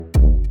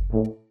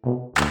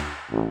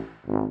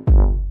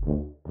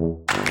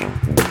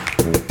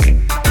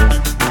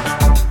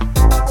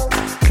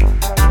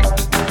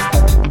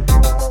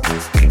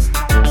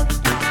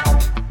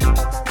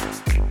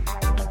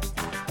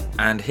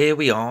here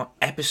we are,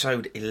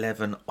 episode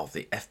 11 of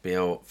the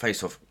FBL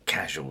Face-Off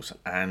Casuals,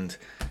 and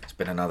it's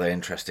been another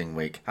interesting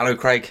week. Hello,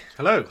 Craig.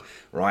 Hello.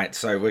 Right,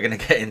 so we're going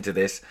to get into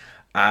this.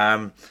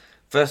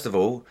 First of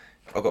all,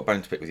 I've got a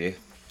bone to pick with you.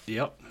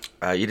 Yep.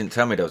 You didn't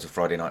tell me there was a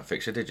Friday night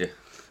fixture, did you?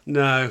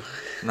 No.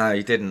 No,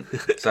 you didn't.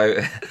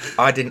 So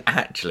I didn't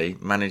actually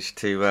manage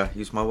to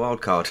use my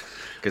wild card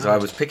because I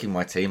was picking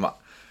my team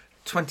up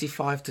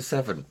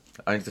 25-7.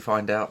 Only to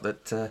find out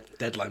that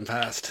Deadline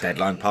passed.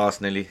 Deadline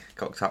passed, nearly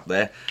cocked up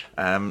there.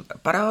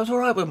 But I was all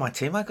right with my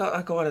team. I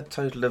got a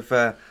total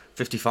of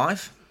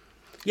 55.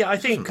 Yeah, I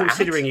think Wasn't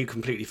considering bad. you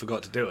completely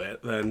forgot to do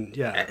it, then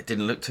yeah. It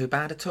didn't look too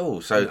bad at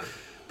all. So, No.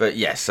 But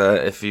yes,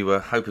 if you were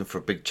hoping for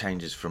big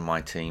changes from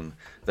my team,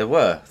 there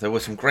were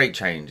some great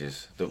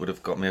changes that would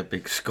have got me a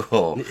big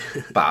score.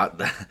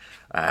 But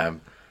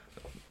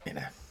you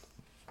know,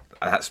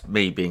 that's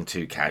me being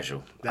too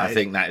casual. I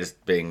think that is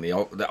being the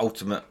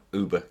ultimate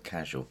uber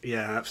casual.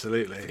 Yeah,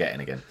 absolutely. Forgetting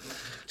again.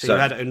 So you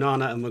had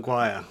Onana and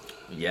Maguire.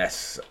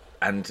 Yes,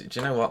 and do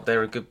you know what?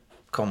 They're a good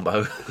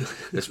combo,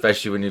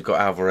 especially when you've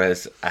got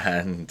Alvarez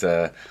and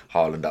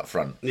Haaland up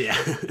front. Yeah.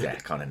 Yeah,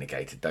 kind of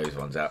negated those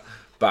ones out.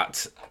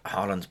 But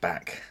Haaland's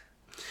back.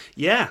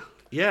 Yeah.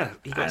 He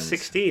got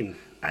 16.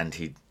 And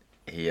he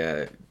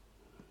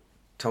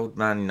told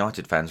Man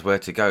United fans where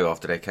to go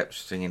after they kept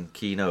singing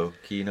Kino.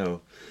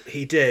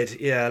 He did.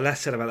 Yeah,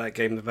 less said about that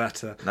game, the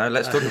better. No,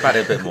 let's talk about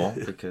it a bit more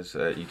because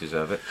you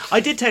deserve it.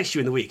 I did text you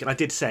in the week, and I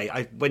did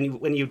say,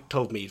 when you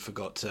told me you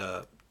forgot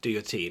to do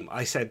your team,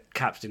 I said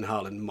captain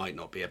Haaland might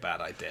not be a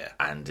bad idea.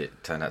 And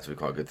it turned out to be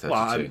quite a good 32.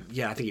 Well,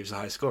 I think he was the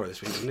highest scorer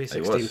this week, wasn't he?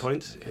 16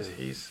 points. Because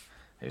he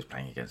was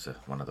playing against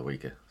one of the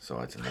weaker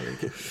sides in the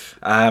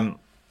league.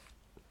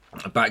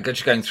 But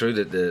just going through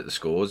the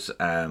scores,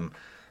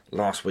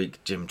 last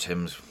week Jim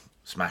Timms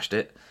smashed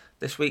it.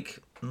 This week,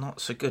 not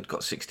so good,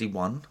 got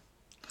 61.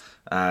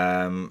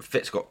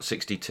 Fitz got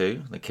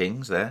 62, the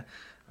Kings there.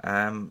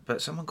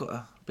 But someone got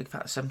a big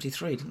fat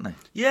 73, didn't they?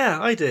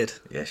 Yeah, I did.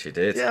 Yes, you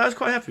did. Yeah, I was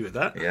quite happy with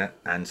that. Yeah,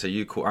 and so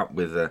you caught up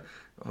with,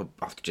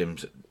 after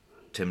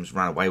Tim's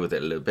ran away with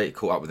it a little bit, you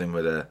caught up with him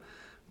with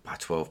by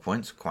 12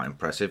 points, quite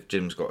impressive.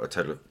 Jim's got a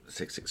total of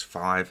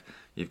 665,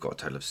 you've got a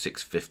total of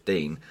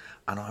 615,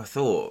 and I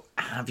thought,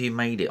 have you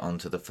made it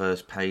onto the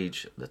first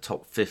page, the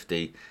top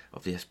 50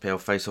 of the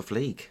SPL Face-Off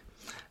League?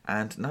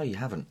 And no, you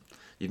haven't.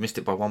 You've missed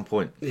it by 1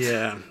 point.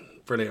 Yeah,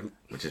 brilliant.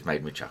 Which has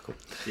made me chuckle.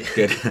 Yeah.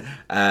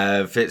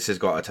 Good. Fitz has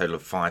got a total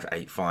of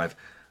 585,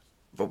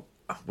 but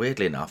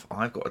weirdly enough,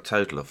 I've got a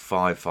total of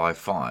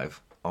 555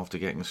 after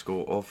getting a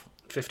score of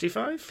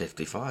 55?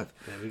 55.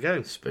 There we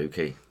go.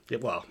 Spooky. Yeah,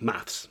 well,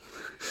 maths.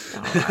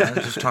 Oh, I'm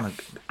just trying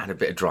to add a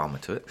bit of drama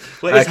to it.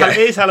 Well, it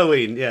is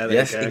Halloween. Yeah, there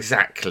yes, you go.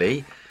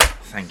 Exactly.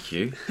 Thank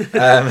you.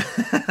 God,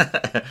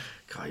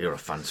 you're a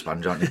fun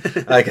sponge, aren't you?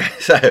 Okay,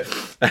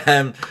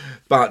 so,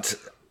 but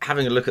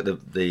having a look at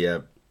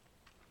the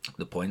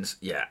points,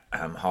 yeah,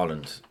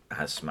 Haaland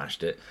has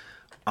smashed it.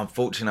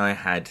 Unfortunately, I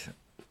had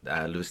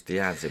Luis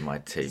Diaz in my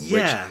team.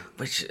 Yeah.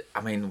 Which,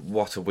 I mean,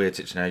 what a weird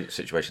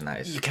situation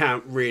that is. You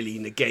can't really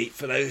negate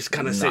for those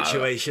kind of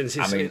situations.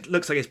 It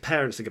looks like his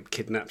parents are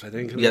kidnapped, I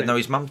think. Yeah, no,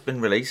 his mum's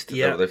been released.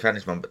 Yeah. They found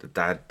his mum, but the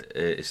dad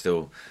is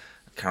still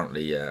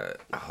currently a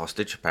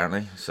hostage,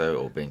 apparently,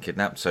 or being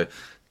kidnapped. So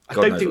I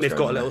don't think they've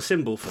got a little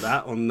symbol for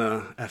that on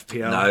the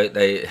FPL. No,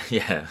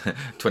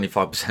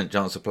 25%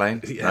 chance of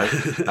playing. Yeah.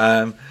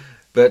 No.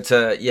 But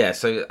so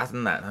other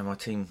than that, no, my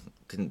team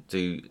didn't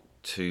do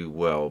too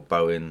well.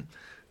 Bowen,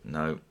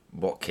 no.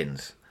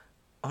 Watkins.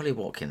 Ollie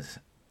Watkins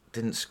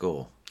didn't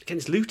score.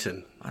 Against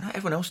Luton. I know,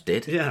 everyone else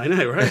did. Yeah, I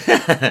know,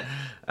 right?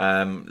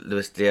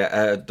 Luis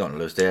Diaz, not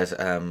Luis Diaz,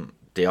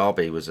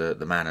 Diaby was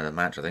the man of the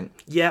match, I think.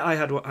 Yeah, I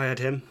had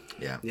him.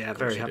 Yeah,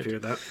 very happy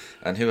with that.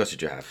 And who else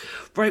did you have?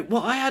 Right,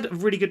 well, I had a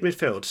really good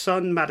midfield.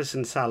 Son,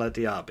 Maddison, Salah,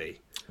 Diaby.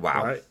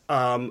 Wow. Right?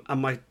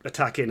 And my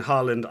attack in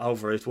Haaland,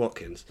 Alvarez,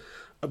 Watkins.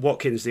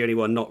 Watkins, the only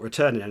one not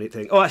returning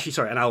anything. Oh, actually,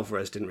 sorry, and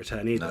Alvarez didn't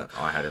return either. No,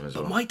 I had him as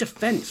well. But my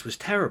defence was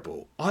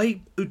terrible.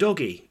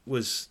 Udogie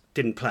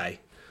didn't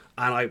play,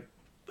 and I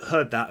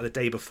heard that the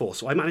day before,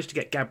 so I managed to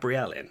get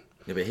Gabriel in.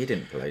 Yeah, but he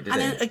didn't play, did he? And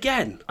then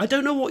again, I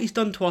don't know what he's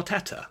done to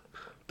Arteta,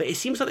 but it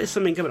seems like there's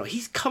something going on.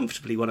 He's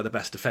comfortably one of the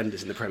best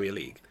defenders in the Premier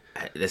League.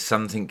 There's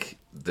something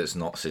that's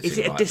not sitting right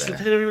there. Is it a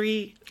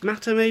disciplinary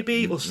matter,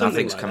 maybe? Or something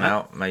Nothing's like come that?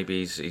 out.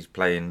 Maybe he's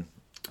playing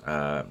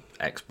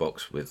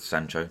Xbox with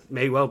Sancho.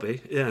 May well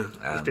be, yeah.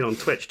 He's been on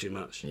Twitch too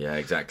much. Yeah,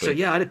 exactly. So,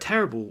 yeah, I had a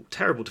terrible,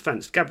 terrible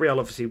defence. Gabriel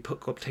obviously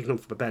got taken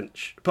off the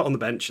bench, put on the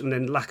bench, and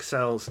then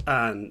Lascelles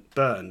and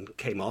Byrne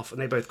came off,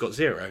 and they both got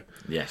 0.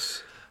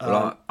 Yes.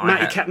 Well,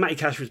 Matty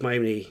Cash was my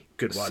only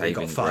good one. He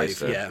got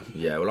 5, yeah.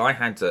 Yeah, well, I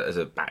had as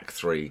a back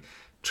 3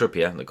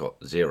 Trippier that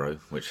got 0,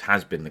 which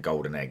has been the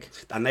golden egg.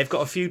 And they've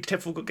got a few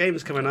difficult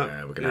games coming up.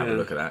 Yeah, we're going to have a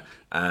look at that.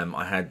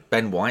 I had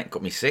Ben White,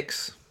 got me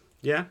 6.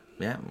 Yeah.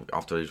 Yeah,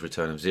 after his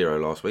return of 0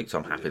 last week, so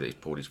I'm happy that he's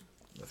pulled his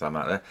thumb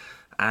out there.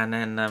 And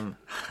then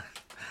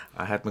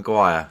I had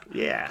Maguire.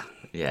 Yeah.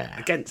 Yeah.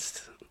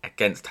 Against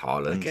against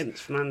Haaland.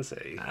 Against Man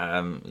City.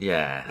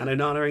 Yeah. And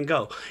Onana in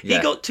goal. Yeah.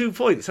 He got 2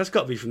 points. That's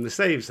got to be from the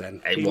saves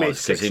then. It he was, made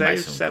 'cause 6 he made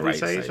saves, some 7 great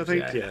saves, I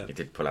think. Yeah. He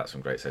did pull out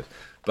some great saves.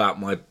 But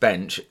my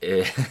bench...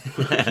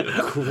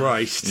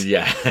 Christ.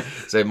 Yeah.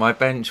 So my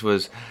bench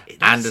was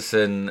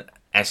Anderson,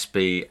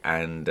 SB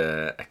and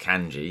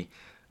Akanji.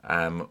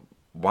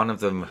 One of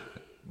them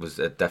was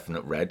a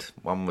definite red.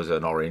 One was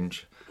an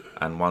orange.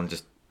 And one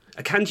just...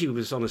 Akanji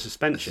was on a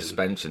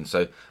suspension.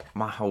 So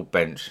my whole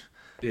bench...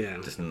 Yeah.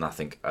 Just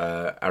nothing.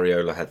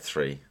 Areola had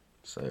 3.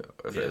 So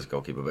if it was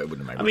goalkeeper, but it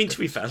wouldn't have made I mean, to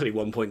be fair, it's only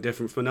 1 point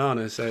different from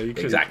Onana, so you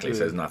couldn't... Exactly, so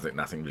there's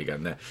nothing really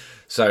going there.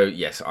 So,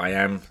 yes, I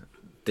am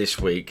this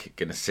week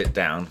going to sit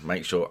down,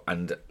 make sure,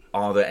 and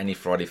are there any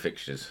Friday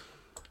fixtures?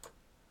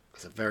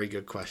 That's a very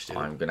good question.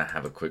 I'm going to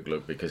have a quick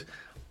look because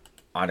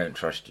I don't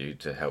trust you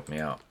to help me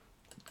out.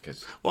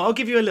 Well, I'll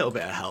give you a little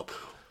bit of help.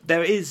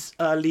 There is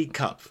a League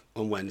Cup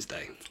on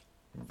Wednesday.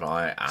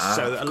 Right,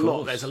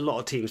 so there's a lot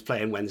of teams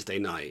playing Wednesday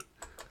night.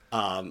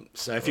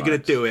 So if you're going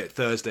to do it,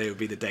 Thursday would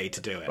be the day to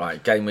do it.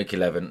 Right, game week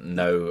 11,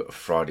 no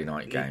Friday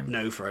night game.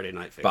 No Friday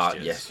night fixtures.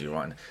 But yes, you're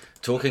right.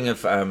 Talking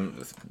of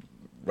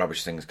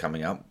rubbish things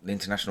coming up, the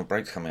international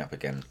break's coming up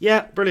again.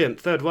 Yeah, brilliant.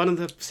 Third one of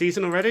the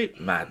season already.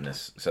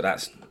 Madness.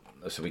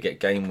 So we get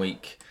game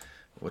week.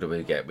 What do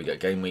we get? We get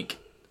game week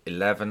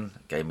 11,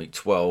 game week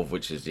 12,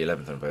 which is the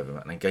 11th of November,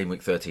 and then game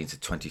week 13 to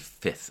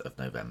 25th of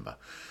November.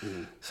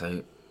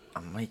 So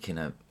I'm making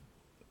a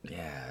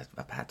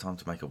bad time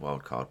to make a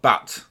wild card,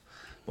 but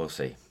we'll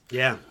see.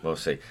 Yeah, we'll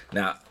see.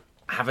 Now,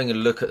 having a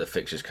look at the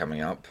fixtures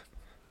coming up,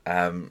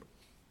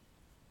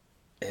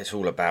 it's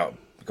all about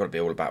got to be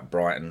all about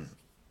Brighton,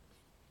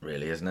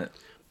 really, isn't it?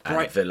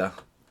 And Villa.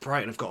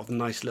 Brighton have got a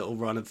nice little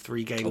run of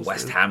 3 games.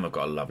 West Ham have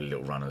got a lovely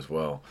little run as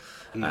well.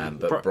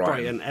 But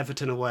Brighton,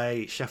 Everton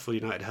away, Sheffield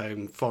United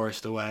home,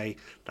 Forest away.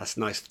 That's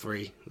nice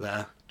 3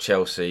 there.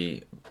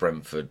 Chelsea,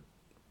 Brentford,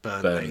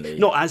 Burnley.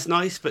 Not as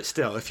nice, but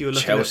still, if you were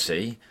looking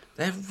Chelsea,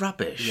 they're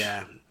rubbish.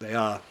 Yeah, they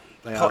are.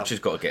 Poch has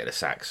got to get the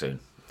sack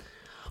soon.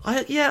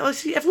 I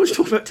see. Everyone's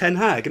talking about Ten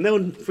Hag, and no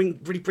one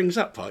really brings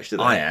up Poch, do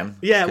they? I am.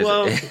 Yeah,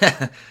 well,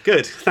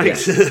 good.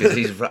 Thanks.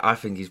 Because I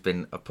think he's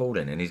been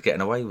appalling, and he's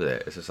getting away with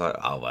it. It's just like,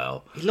 oh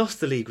well. He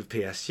lost the league with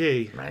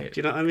PSG. Mate, do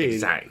you know what I mean?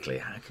 Exactly.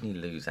 How can you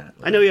lose that?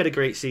 I know he had a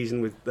great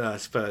season with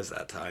Spurs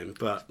that time,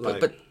 but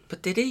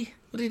did he?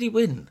 What did he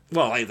win?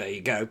 Well, there you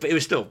go. But it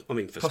was still, I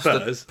mean, for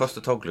Spurs.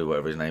 Postecoglou,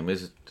 whatever his name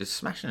is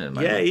smashing him.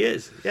 Yeah, he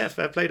is. Yeah,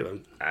 fair play to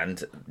him.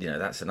 And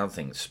that's another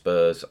thing.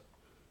 Spurs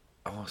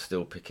are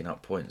still picking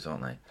up points,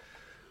 aren't they?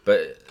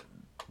 But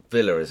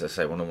Villa, as I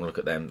say, when I look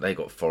at them, they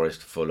got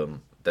Forest,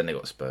 Fulham, then they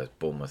got Spurs,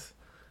 Bournemouth,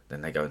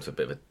 then they go into a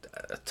bit of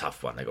a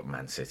tough one. They got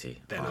Man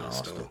City, then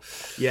Arsenal.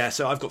 Yeah,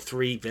 so I've got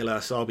 3 Villa,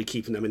 so I'll be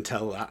keeping them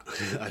until that,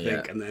 I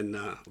think, and then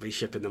I'll be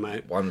shipping them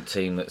out. One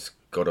team that's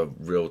got a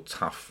real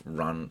tough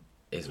run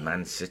is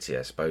Man City,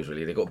 I suppose.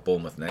 Really, they got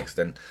Bournemouth next,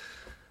 then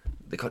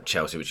they got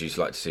Chelsea, which you'd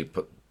like to see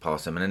put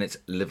past them, and then it's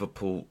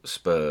Liverpool,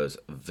 Spurs,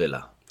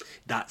 Villa.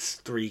 That's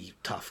 3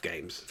 tough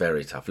games.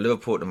 Very tough.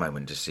 Liverpool at the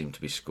moment just seem to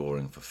be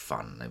scoring for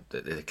fun.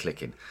 They're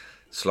clicking.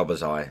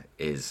 Slobozai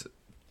is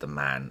the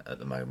man at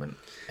the moment.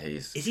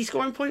 Is he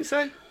scoring points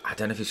though? I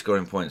don't know if he's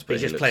scoring points, but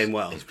he's just playing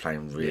well. He's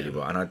playing really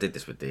well. And I did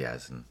this with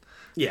Diaz. And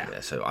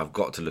so I've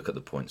got to look at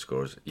the point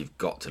scorers. You've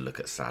got to look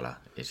at Salah.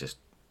 It's just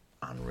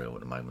unreal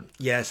at the moment.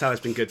 Yeah, Salah's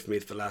been good for me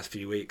for the last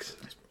few weeks.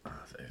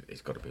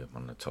 He's got to be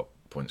one of the top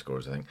point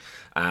scorers, I think.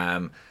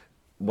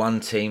 One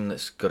team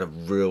that's got a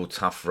real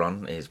tough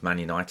run is Man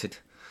United.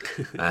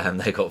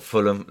 They got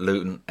Fulham,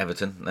 Luton,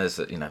 Everton. There's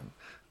 9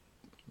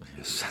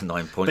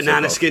 points.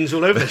 Banana skins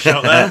all over the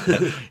shop there.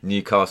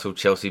 Newcastle,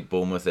 Chelsea,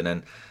 Bournemouth, and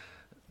then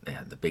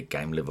the big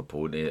game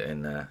Liverpool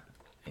in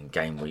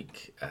game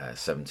week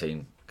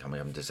 17 coming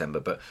up in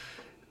December. But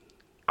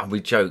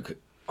we joke,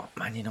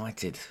 Man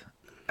United,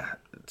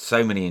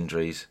 so many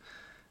injuries,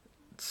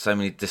 so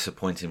many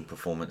disappointing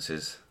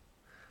performances.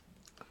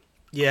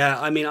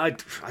 Yeah, I mean, I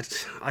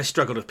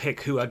struggle to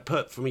pick who I'd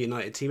put from a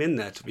United team in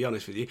there, to be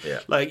honest with you. Yeah.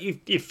 Like,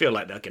 you feel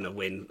like they're going to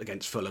win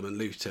against Fulham and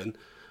Luton.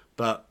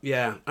 But,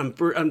 yeah, and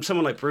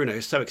someone like Bruno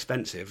is so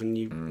expensive, and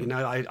you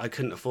know, I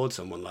couldn't afford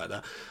someone like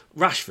that.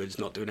 Rashford's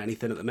not doing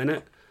anything at the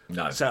minute.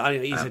 No.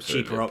 So, he's a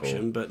cheaper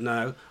option, but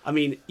no. I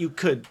mean, you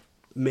could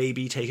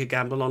maybe take a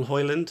gamble on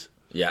Højlund.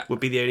 Yeah.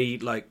 Would be the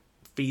only,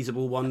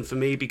 feasible one for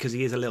me, because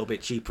he is a little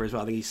bit cheaper as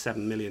well. I think he's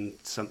 7 million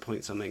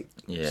something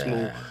Yeah.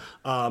 small.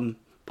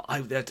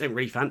 I don't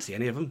really fancy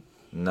any of them.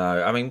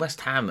 No, I mean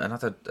West Ham,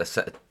 another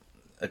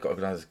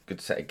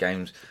good set of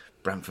games.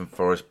 Brentford,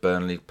 Forest,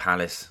 Burnley,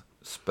 Palace,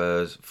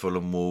 Spurs,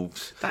 Fulham,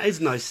 Wolves. That is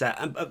a nice set.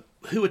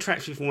 Who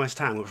attracts you from West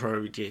Ham? Would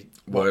probably be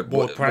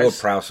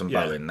Ward-Prowse and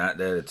Bowen.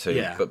 They're the two.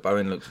 Yeah. But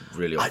Bowen looks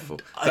really awful.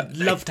 I'd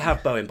love to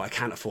have Bowen, but I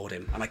can't afford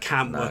him, and I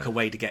can't work a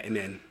way to get him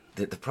in.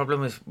 The problem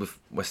with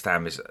West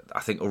Ham is, I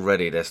think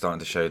already they're starting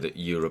to show that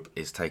Europe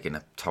is taking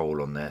a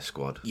toll on their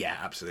squad. Yeah,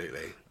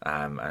 absolutely.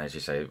 And as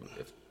you say,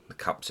 if the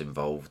cup's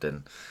involved,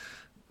 then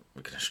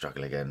we're going to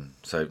struggle again.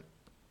 So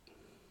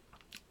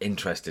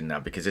interesting now,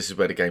 because this is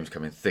where the game's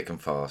coming thick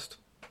and fast.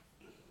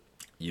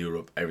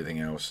 Europe, everything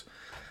else.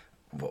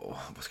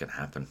 What's going to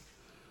happen?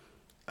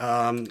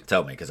 Um,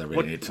 Tell me, because I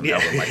really need some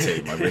help with my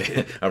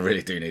team. I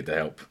really do need the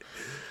help.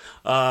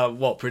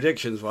 what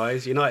predictions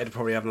wise? United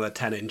probably have another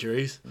 10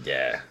 injuries.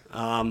 Yeah.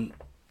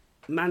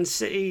 Man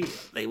City,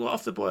 they were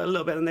off the boil a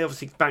little bit, and they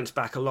obviously bounced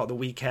back a lot the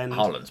weekend.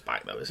 Haaland's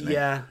back though, isn't he?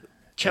 Yeah.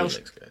 Chelsea.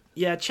 He looks good.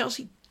 Yeah,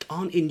 Chelsea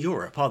aren't in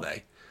Europe, are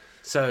they?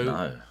 So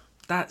No.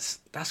 that's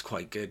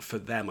quite good for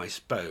them, I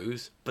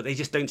suppose. But they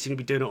just don't seem to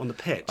be doing it on the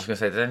pitch. I was going to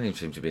say, they don't even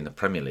seem to be in the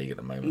Premier League at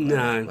the moment.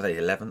 No. Were they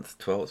 11th,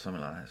 12th,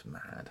 something like that? It's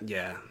mad.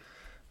 Yeah.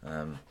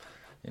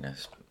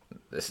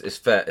 It's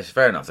fair. It's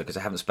fair enough because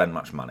I haven't spent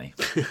much money.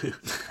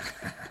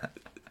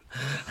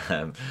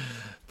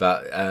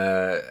 But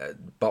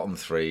bottom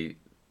three,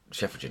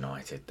 Sheffield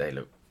United, they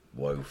look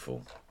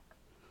woeful.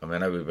 I mean, I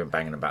know we've been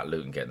banging about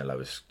Luton getting the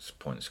lowest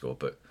point score,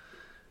 but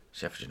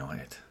Sheffield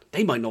United,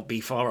 They might not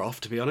be far off,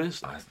 to be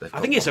honest. they've I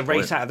got think it's a 1 race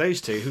point. out of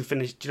those two who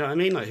finished. Do you know what I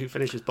mean? Like who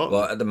finishes bottom?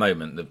 Well, at the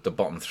moment, the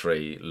bottom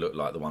three look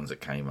like the ones that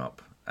came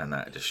up, and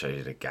that just shows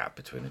you the gap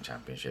between the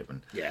Championship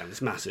and Yeah,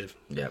 it's massive.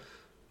 yeah.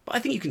 But I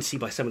think you can see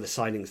by some of the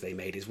signings they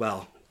made as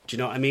well. Do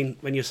you know what I mean?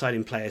 When you're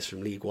signing players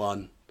from League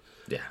One,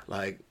 Yeah.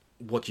 like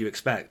what do you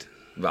expect?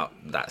 Well,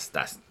 that's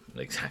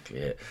exactly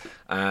it.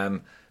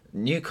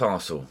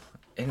 Newcastle,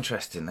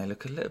 interesting. They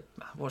look a little.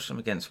 I watched them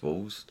against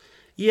Wolves.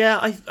 Yeah,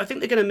 I think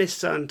they're going to miss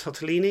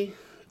Tortellini.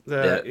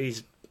 Yeah.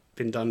 He's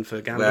been done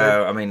for gambling.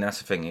 Well, I mean that's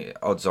the thing.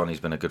 Odds on he's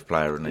been a good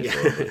player, isn't he?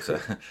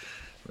 Yeah.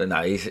 But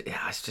no,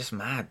 it's just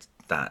mad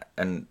that.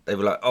 And they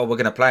were like, "Oh, we're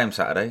going to play him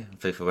Saturday." And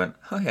FIFA went,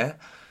 "Oh yeah."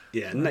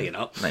 Yeah, no, you're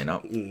not. No, you're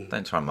not.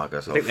 Don't try and mug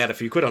us I off. think they had a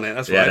few quid on it.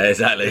 That's Yeah, why.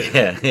 exactly.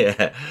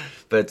 Yeah.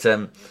 But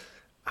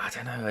I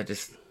don't know.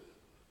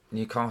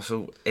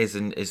 Newcastle is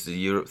the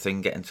Europe thing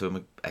getting to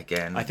them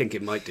again. I think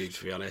it might do,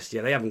 to be honest.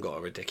 Yeah, they haven't got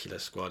a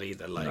ridiculous squad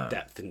either, like No.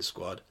 depth in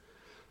squad.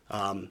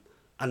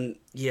 And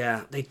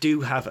yeah, they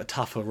do have a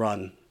tougher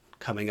run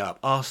coming up.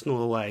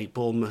 Arsenal away,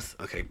 Bournemouth.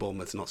 Okay,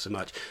 Bournemouth not so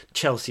much.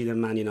 Chelsea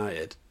then Man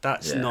United.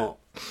 That's Yeah. not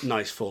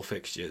nice 4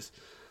 fixtures.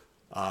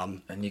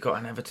 And you got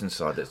an Everton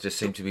side that just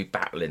seem to be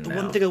battling The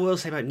now. one thing I will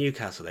say about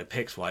Newcastle, though,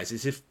 picks wise,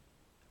 is if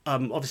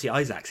obviously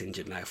Isaac's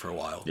injured now for a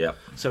while. Yeah.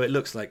 So it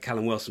looks like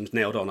Callum Wilson's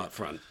nailed on up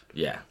front.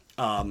 Yeah.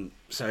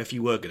 So if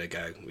you were going to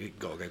go, you've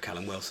got to go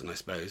Callum Wilson, I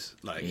suppose.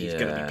 Like he's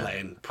going to Yeah. be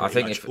playing I pretty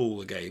think much if- all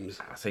the games.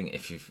 I think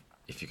if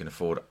you can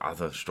afford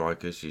other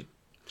strikers, you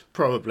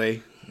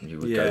Probably.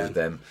 would Yeah. go with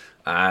them.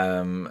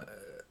 I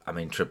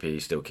mean, Trippier you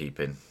still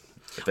keeping.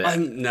 But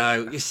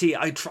No, you see,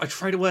 I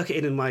try to work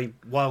it in my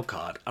wild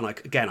card, and I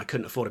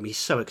couldn't afford him. He's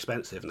so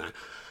expensive now,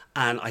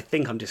 and I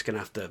think I'm just going to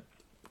have to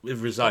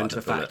resign to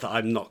the bullet. fact that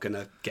I'm not going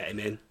to get him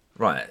in.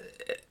 right,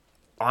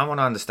 I want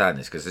to understand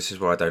this because this is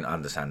where I don't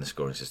understand the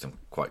scoring system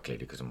quite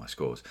clearly because of my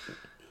scores.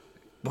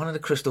 One of the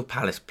Crystal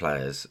Palace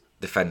players,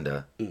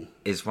 defender,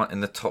 is one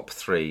in the top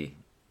 3.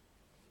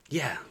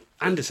 Yeah,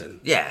 Anderson.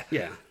 Yeah.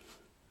 Yeah,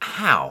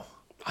 How?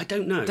 I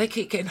don't know. They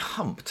keep getting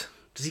humped.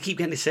 Does he keep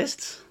getting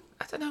assists?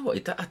 I don't know what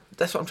he does.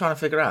 That's what I'm trying to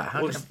figure out.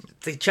 How Or can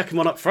they chuck him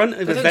on up front if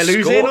they they're don't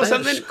losing score, or they don't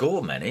something?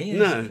 score many.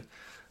 No.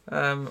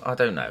 I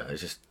don't know.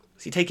 It's just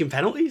Is he taking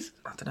penalties?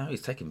 I don't know.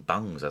 He's taking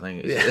bungs. I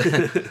think.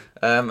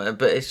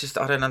 But it's just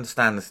I don't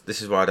understand.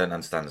 This is why I don't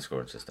understand the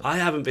scoring system. I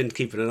haven't been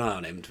keeping an eye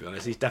on him, to be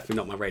honest. He's definitely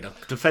not on my radar.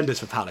 Defenders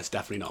for Palace,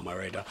 definitely not on my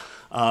radar.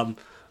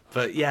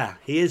 But yeah,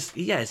 he is.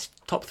 Yeah, it's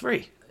top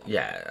 3.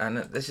 Yeah, and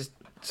this is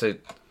so.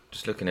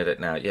 Just looking at it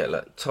now, yeah,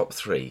 look, top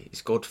 3. He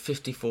scored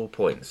 54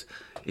 points.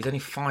 He's only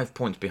 5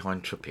 points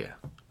behind Trippier.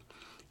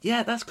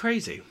 Yeah, that's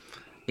crazy.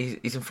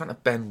 He's in front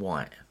of Ben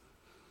White.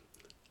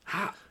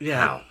 How?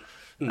 Yeah.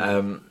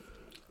 How?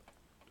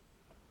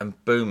 And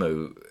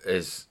Boomu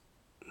is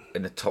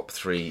in the top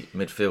 3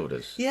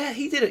 midfielders. Yeah,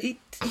 he did it. He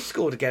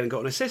scored again and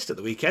got an assist at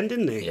the weekend,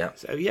 didn't he? Yeah.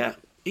 So yeah,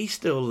 he's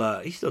still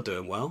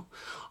doing well.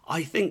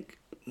 I think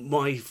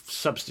my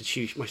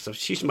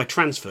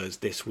transfers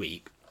this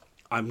week,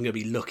 I'm going to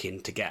be looking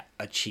to get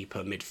a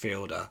cheaper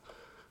midfielder,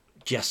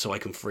 just so I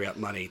can free up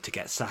money to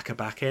get Saka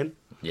back in.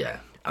 Yeah,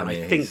 And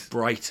I think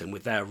Brighton,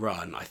 with their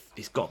run,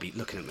 he's got to be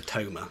looking at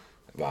Matoma.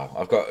 wow,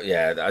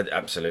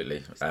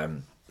 absolutely.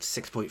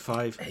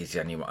 6.5. He's the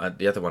only one.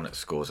 The other one that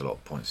scores a lot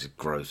of points is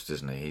Gross,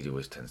 doesn't he? He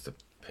always tends to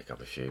pick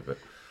up a few, but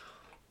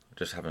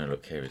just having a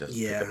look here, he doesn't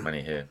pick up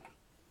many here.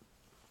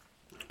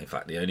 In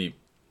fact, the only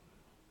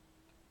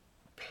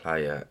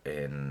player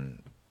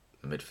in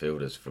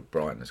midfielders for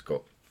Brighton that's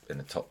got in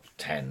the top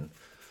 10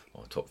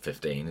 or top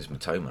 15 is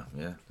Matoma.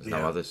 Yeah, there's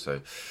no others. So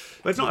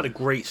They've not had a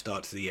great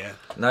start to the year.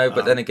 no,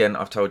 but then again,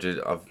 I've told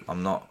you,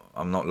 I'm not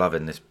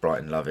loving this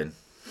Brighton loving.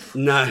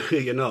 No,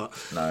 you're not.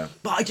 No.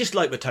 But I just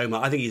like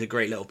Matoma. I think he's a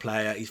great little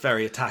player. He's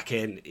very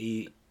attacking.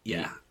 He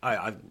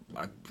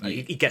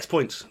gets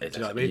points. Do you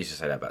know what I mean? You used to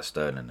say that about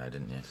Sterling, though,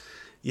 didn't you?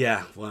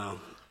 Yeah, well,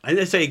 I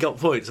didn't say he got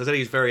points. I said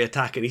he's very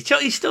attacking.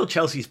 He's still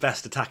Chelsea's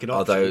best attacking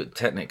option. Although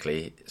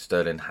technically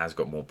Sterling has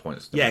got more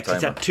points than because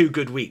he's Matoma. had 2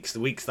 good weeks. The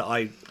weeks that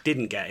I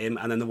didn't get him,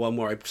 and then the one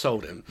where I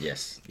sold him.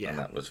 Yes, Yeah. and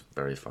that was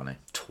very funny.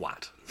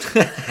 Twat.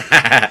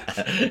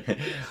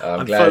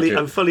 I'm I'm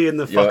glad fully in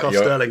the fuck off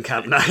you're- Sterling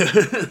camp now.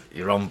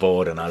 You're on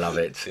board, and I love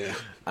it. Yeah.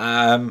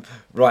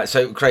 Right,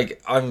 so Craig,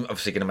 I'm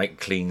obviously going to make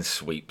clean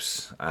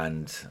sweeps,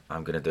 and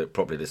I'm going to do it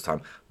properly this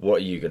time. What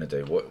are you going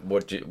to do?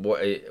 What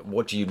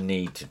do you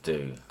need to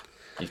do?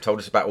 You've told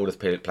us about all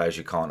the players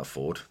you can't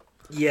afford.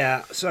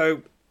 Yeah,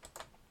 so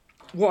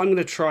what I'm going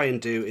to try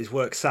and do is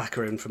work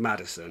Saka in for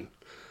Maddison.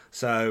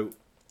 So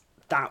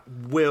that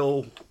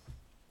will...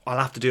 I'll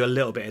have to do a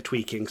little bit of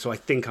tweaking, so I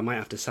think I might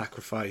have to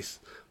sacrifice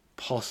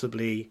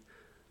possibly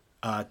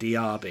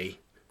Diaby.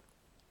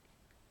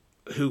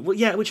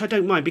 Which I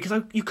don't mind,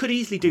 because you could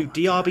easily do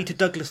Diaby to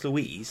Douglas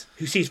Luiz,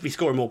 who seems to be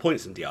scoring more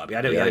points than Diaby.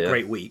 I know he had a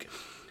great week.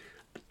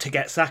 To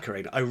get Saka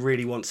in, I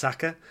really want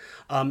Saka.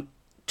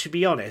 To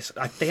be honest,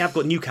 they have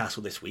got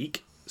Newcastle this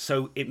week,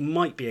 so it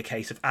might be a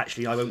case of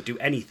actually I won't do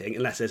anything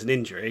unless there's an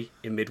injury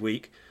in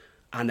midweek,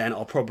 and then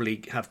I'll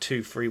probably have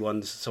 2 free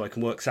ones so I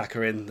can work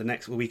Saka in the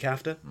next week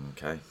after.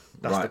 Okay.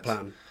 That's the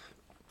plan.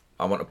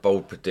 I want a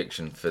bold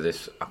prediction for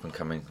this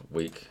up-and-coming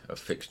week of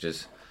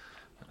fixtures.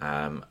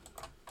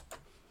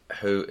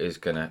 Who is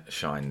going to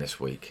shine this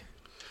week?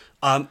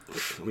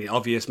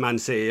 Obvious Man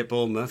City at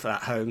Bournemouth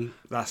at home.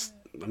 That's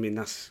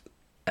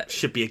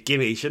should be a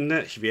gimme, shouldn't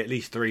it? Should be at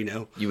least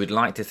 3-0. You would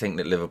like to think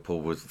that Liverpool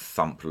would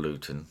thump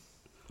Luton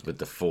with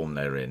the form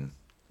they're in.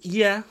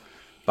 Yeah.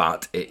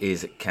 But it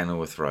is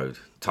Kenilworth Road.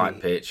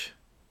 Tight pitch.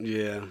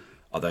 Yeah.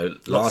 Although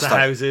lots of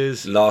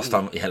houses. We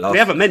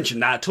haven't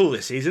mentioned that at all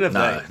this season, have they?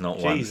 No, not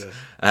once.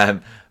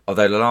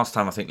 Although the last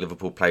time I think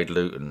Liverpool played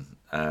Luton,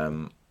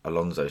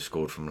 Alonso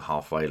scored from the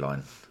halfway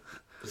line.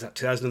 Was that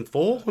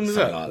 2004? When was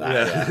Something that? like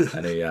that,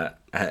 yeah.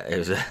 And it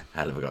was a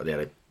hell of a goal. Yeah,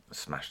 they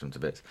smashed them to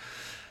bits.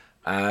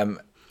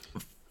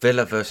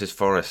 Villa versus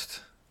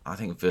Forest. I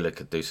think Villa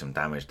could do some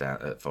damage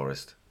down at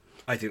Forest.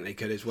 I think they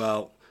could as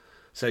well.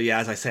 So, yeah,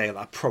 as I say,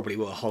 I probably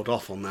will hold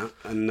off on that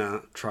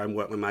and try and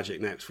work my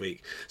magic next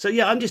week. So,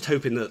 yeah, I'm just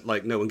hoping that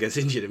no one gets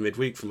injured in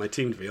midweek for my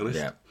team, to be honest.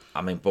 Yeah,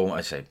 I mean, Bournemouth.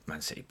 I say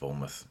Man City,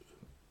 Bournemouth.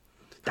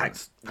 It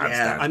looks...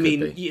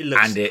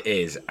 And it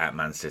is at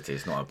Man City.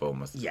 It's not at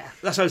Bournemouth. Yeah,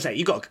 that's what I'm saying.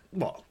 You got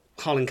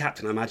Haaland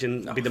captain, I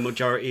imagine, would be the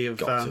majority of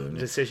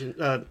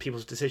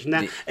people's decision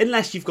there,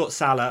 unless you've got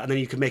Salah, and then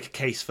you can make a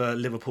case for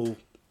Liverpool.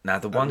 Now,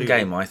 the one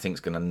game I think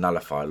is going to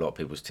nullify a lot of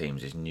people's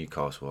teams is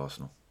Newcastle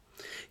Arsenal.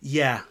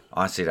 Yeah,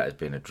 I see that as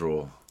being a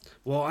draw.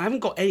 Well, I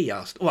haven't got any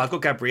Arsenal. Well, I've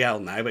got Gabriel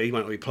now, but he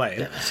might not be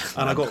playing.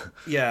 And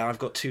I've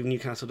got 2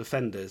 Newcastle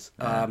defenders.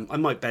 I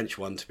might bench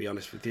one, to be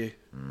honest with you.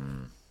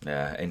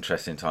 Yeah,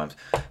 interesting times.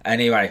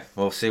 Anyway,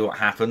 we'll see what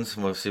happens.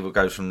 We'll see what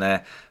goes from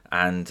there.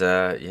 And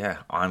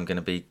I'm going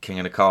to be king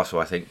of the castle,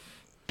 I think,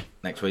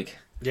 next week.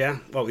 Yeah,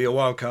 well, your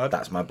wild card.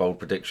 That's my bold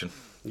prediction.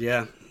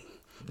 Yeah.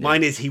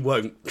 Mine is he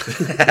won't.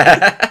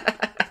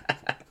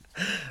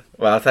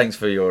 Well, thanks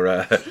for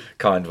your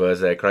kind words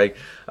there, Craig.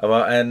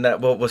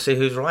 We'll see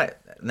who's right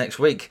next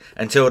week.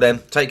 Until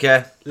then, take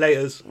care.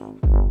 Laters.